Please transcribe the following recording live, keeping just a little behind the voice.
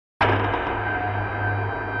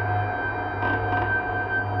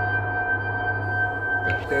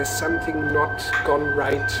there's something not gone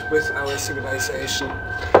right with our civilization.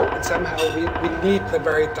 And somehow we need the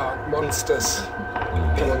very dark monsters.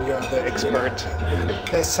 Come on, you're the expert.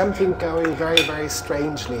 There's something going very, very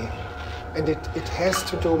strangely. And it has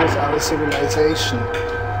to do with our civilization.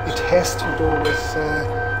 It has to do with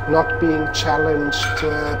not being challenged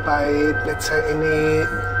by, let's say, any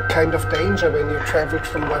kind of danger when you traveled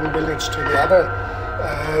from one village to the other.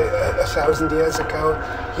 1,000 years ago,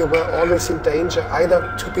 you were always in danger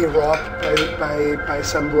either to be robbed by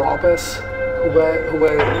some robbers who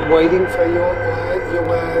were waiting for you, or you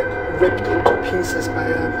were ripped into pieces by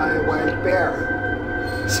a wild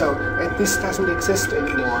bear. So, and this doesn't exist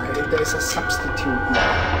anymore, and there's a substitute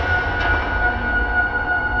now.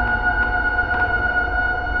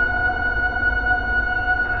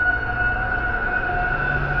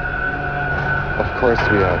 Of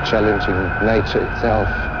course we are challenging nature itself,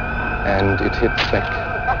 and it hits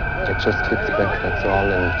back. It just hits back, that's all,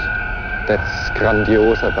 and that's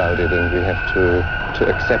grandiose about it, and we have to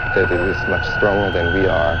accept that it is much stronger than we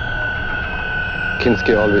are.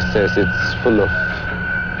 Kinski always says it's full of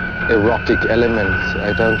erotic elements.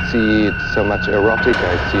 I don't see it so much erotic,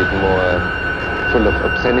 I see it more full of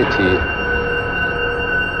obscenity.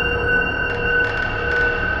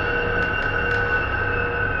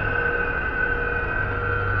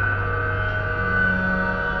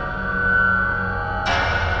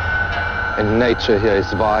 And nature here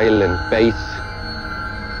is vile and base.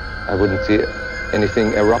 I wouldn't see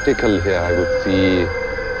anything erotical here. I would see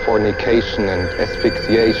fornication and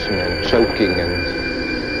asphyxiation and choking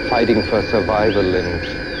and fighting for survival and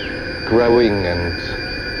growing and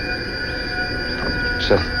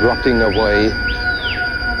just rotting away.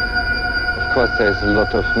 Of course there's a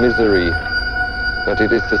lot of misery, but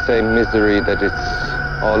it is the same misery that is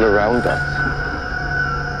all around us.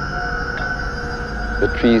 The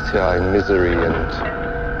trees here are in misery, and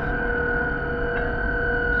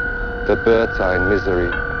the birds are in misery.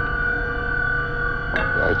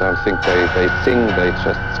 I don't think they sing, they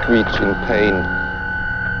just screech in pain.